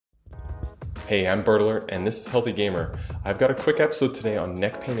Hey, I'm Birdalert, and this is Healthy Gamer. I've got a quick episode today on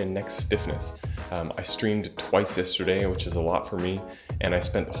neck pain and neck stiffness. I streamed twice yesterday, which is a lot for me, and I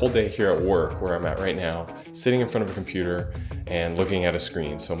spent the whole day here at work, where I'm at right now, sitting in front of a computer and looking at a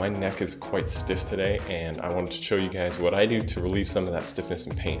screen. So my neck is quite stiff today, and I wanted to show you guys what I do to relieve some of that stiffness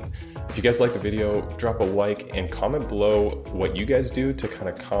and pain. If you guys like the video, drop a like and comment below what you guys do to kind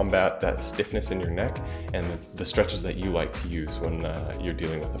of combat that stiffness in your neck and the stretches that you like to use when you're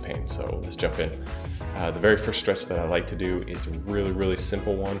dealing with the pain. So let's jump in. The very first stretch that I like to do is a really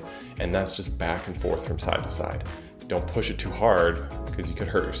simple one, and that's just back and forth from side to side. Don't push it too hard because you could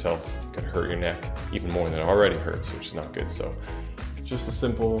hurt yourself, you could hurt your neck even more than it already hurts, which is not good. So just a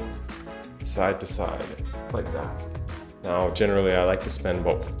simple side to side like that. Now generally I like to spend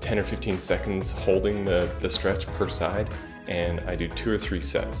about 10 or 15 seconds holding the stretch per side, and I do 2 or 3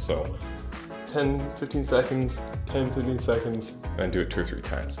 sets. So 10-15 seconds, 10-15 seconds, and I do it 2 or 3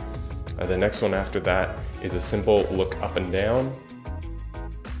 times. The next one after that is a simple look up and down.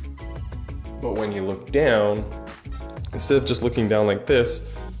 But when you look down, instead of just looking down like this,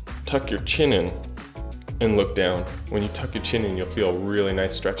 tuck your chin in and look down. When you tuck your chin in, you'll feel a really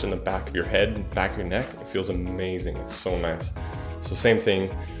nice stretch in the back of your head, back of your neck. It feels amazing, it's so nice. So same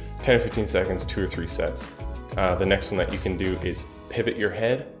thing, 10 or 15 seconds, 2 or 3 sets. The next one that you can do is pivot your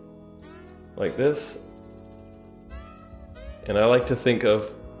head like this. And I like to think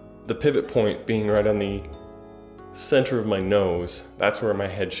of the pivot point being right on the center of my nose. That's where my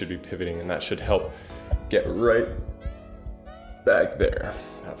head should be pivoting, and that should help get right back there.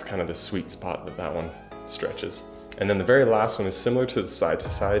 That's kind of the sweet spot that one stretches. And then the very last one is similar to the side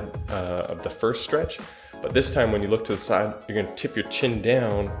of the first stretch, but this time when you look to the side, you're gonna tip your chin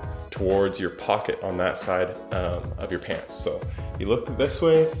down towards your pocket on that side of your pants. So you look this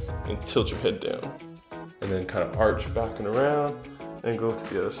way and tilt your head down, and then kind of arch back and around, and go to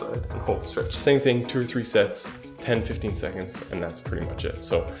the other side and hold the stretch. Same thing, 2 or 3 sets, 10-15 seconds, and that's pretty much it.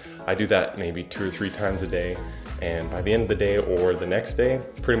 So I do that maybe 2 or 3 times a day, and by the end of the day or the next day,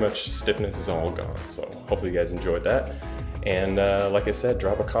 pretty much stiffness is all gone. So hopefully you guys enjoyed that. And like I said,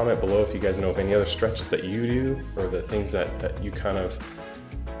 drop a comment below if you guys know of any other stretches that you do, or the things that you kind of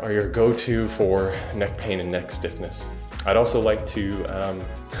are your go-to for neck pain and neck stiffness. I'd also like to,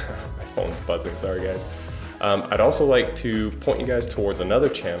 my phone's buzzing, sorry guys. I'd also like to point you guys towards another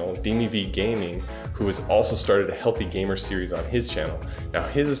channel, DMV Gaming, who has also started a Healthy Gamer series on his channel. Now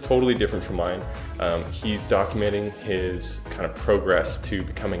his is totally different from mine. He's documenting his kind of progress to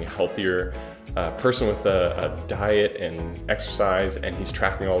becoming a healthier person with a diet and exercise, and he's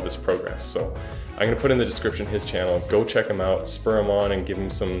tracking all of his progress. So I'm gonna put in the description his channel. Go check him out, spur him on and give him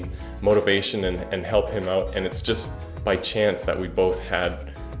some motivation and help him out. And it's just by chance that we both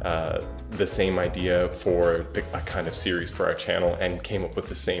had the same idea for a kind of series for our channel and came up with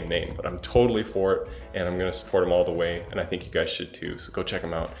the same name. But I'm totally for it, and I'm gonna support him all the way, and I think you guys should too, so go check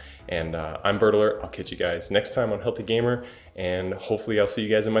him out. And I'm Birdalert. I'll catch you guys next time on Healthy Gamer, and hopefully I'll see you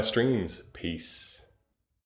guys in my streams. Peace.